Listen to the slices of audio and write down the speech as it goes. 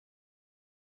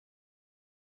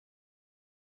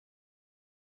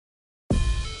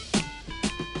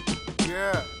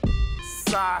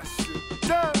SASHA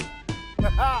DUNN.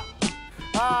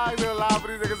 I ain't gonna lie for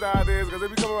these niggas nowadays, cause they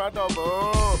be coming around talking about,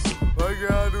 oh, why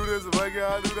can't I do this, why can't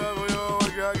I do that, why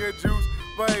can't I get juice?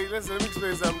 But hey, listen, let me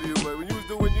explain something to you, but when you was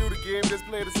doing you, the game just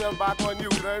played itself back on you,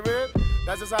 you know what I mean?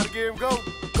 That's just how the game go,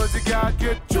 cause you gotta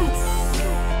get juice.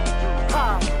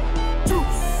 Ha,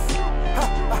 juice. Ha,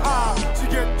 ha, ha, she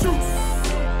get juice.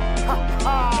 Ha,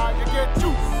 ha, you get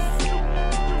juice.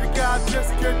 You gotta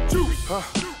just get juice.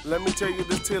 Let me tell you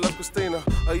this tale of Christina,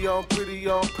 a young, pretty,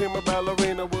 young prima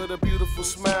ballerina with a beautiful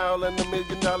smile and $1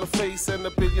 million face and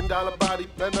 $1 billion body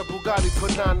and a Bugatti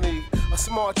Panani. A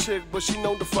smart chick, but she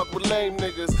known to fuck with lame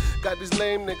niggas. Got these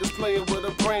lame niggas playing with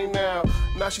her brain now.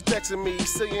 Now she texting me,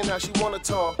 saying how she wanna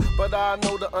talk, but I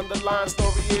know the underlying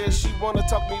story is she wanna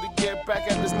talk me to get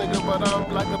back at this nigga, but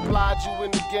I'm like, applied you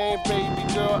in the game,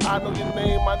 baby girl. I know your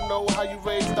name, I know how you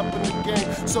raised up in the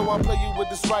game, so I'll play you with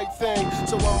this right thing.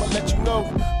 So I'ma let you know,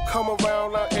 come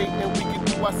around our 8 and we can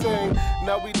do our thing.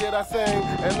 Now we did our thing,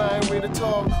 and I ain't ready to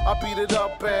talk. I beat it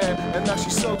up bad, and now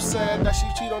she's so sad that she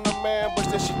cheat on the man, but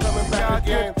then she coming back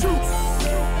again. Juice,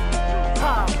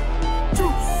 ha,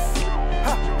 juice,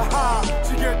 ha ha ha.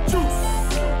 She get juice,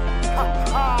 ha ha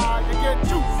ha. You get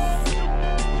juice,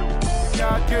 you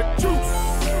gotta get juice,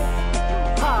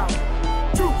 ha,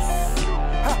 juice,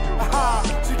 ha ha ha.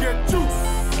 She get juice,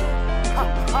 ha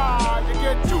ha ha. You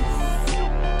get juice.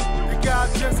 I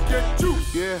just get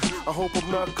juice. Yeah, I hope I'm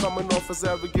not coming off as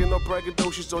arrogant or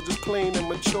braggadocious or just plain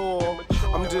immature.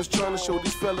 I'm just trying to show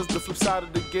these fellas the flip side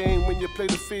of the game. When you play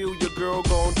the field, your girl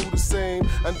gon' do the same.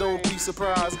 And don't be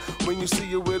surprised when you see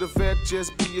her with a vet.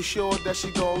 Just be assured that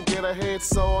she gon' get her head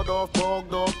sawed off,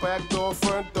 bogged off, back door,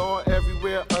 front door,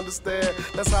 everywhere. Understand?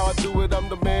 That's how I do it. I'm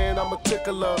the man, I'm a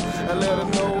tickler, and let her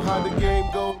know how the game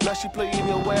go. Now she playing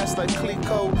your ass like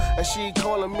Clico, and she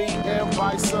calling me and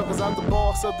vice versa, cause I'm the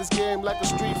boss of this game. Like a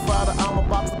street fighter, I'ma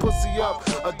box the pussy up.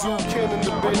 A Duke Ken in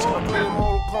the bitch. I'm playing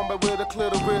Mortal Kombat with a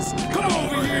clitoris. Come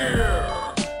over here.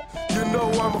 You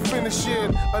know I'ma finish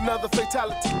it. Another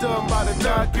fatality done by the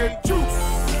dog. Get juice.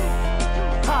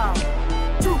 Ha,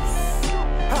 juice.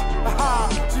 Ha ha ha.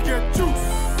 She get juice.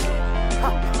 Ha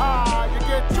ha ha. You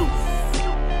get juice.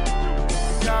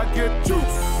 You gotta get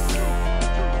juice.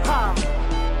 Ha,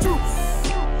 juice.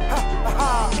 Ha ha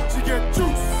ha. She get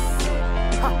juice.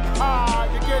 Ha ha ha.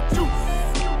 You get juice.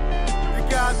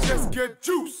 Just get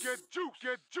juice. Get juice.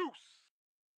 Get juice.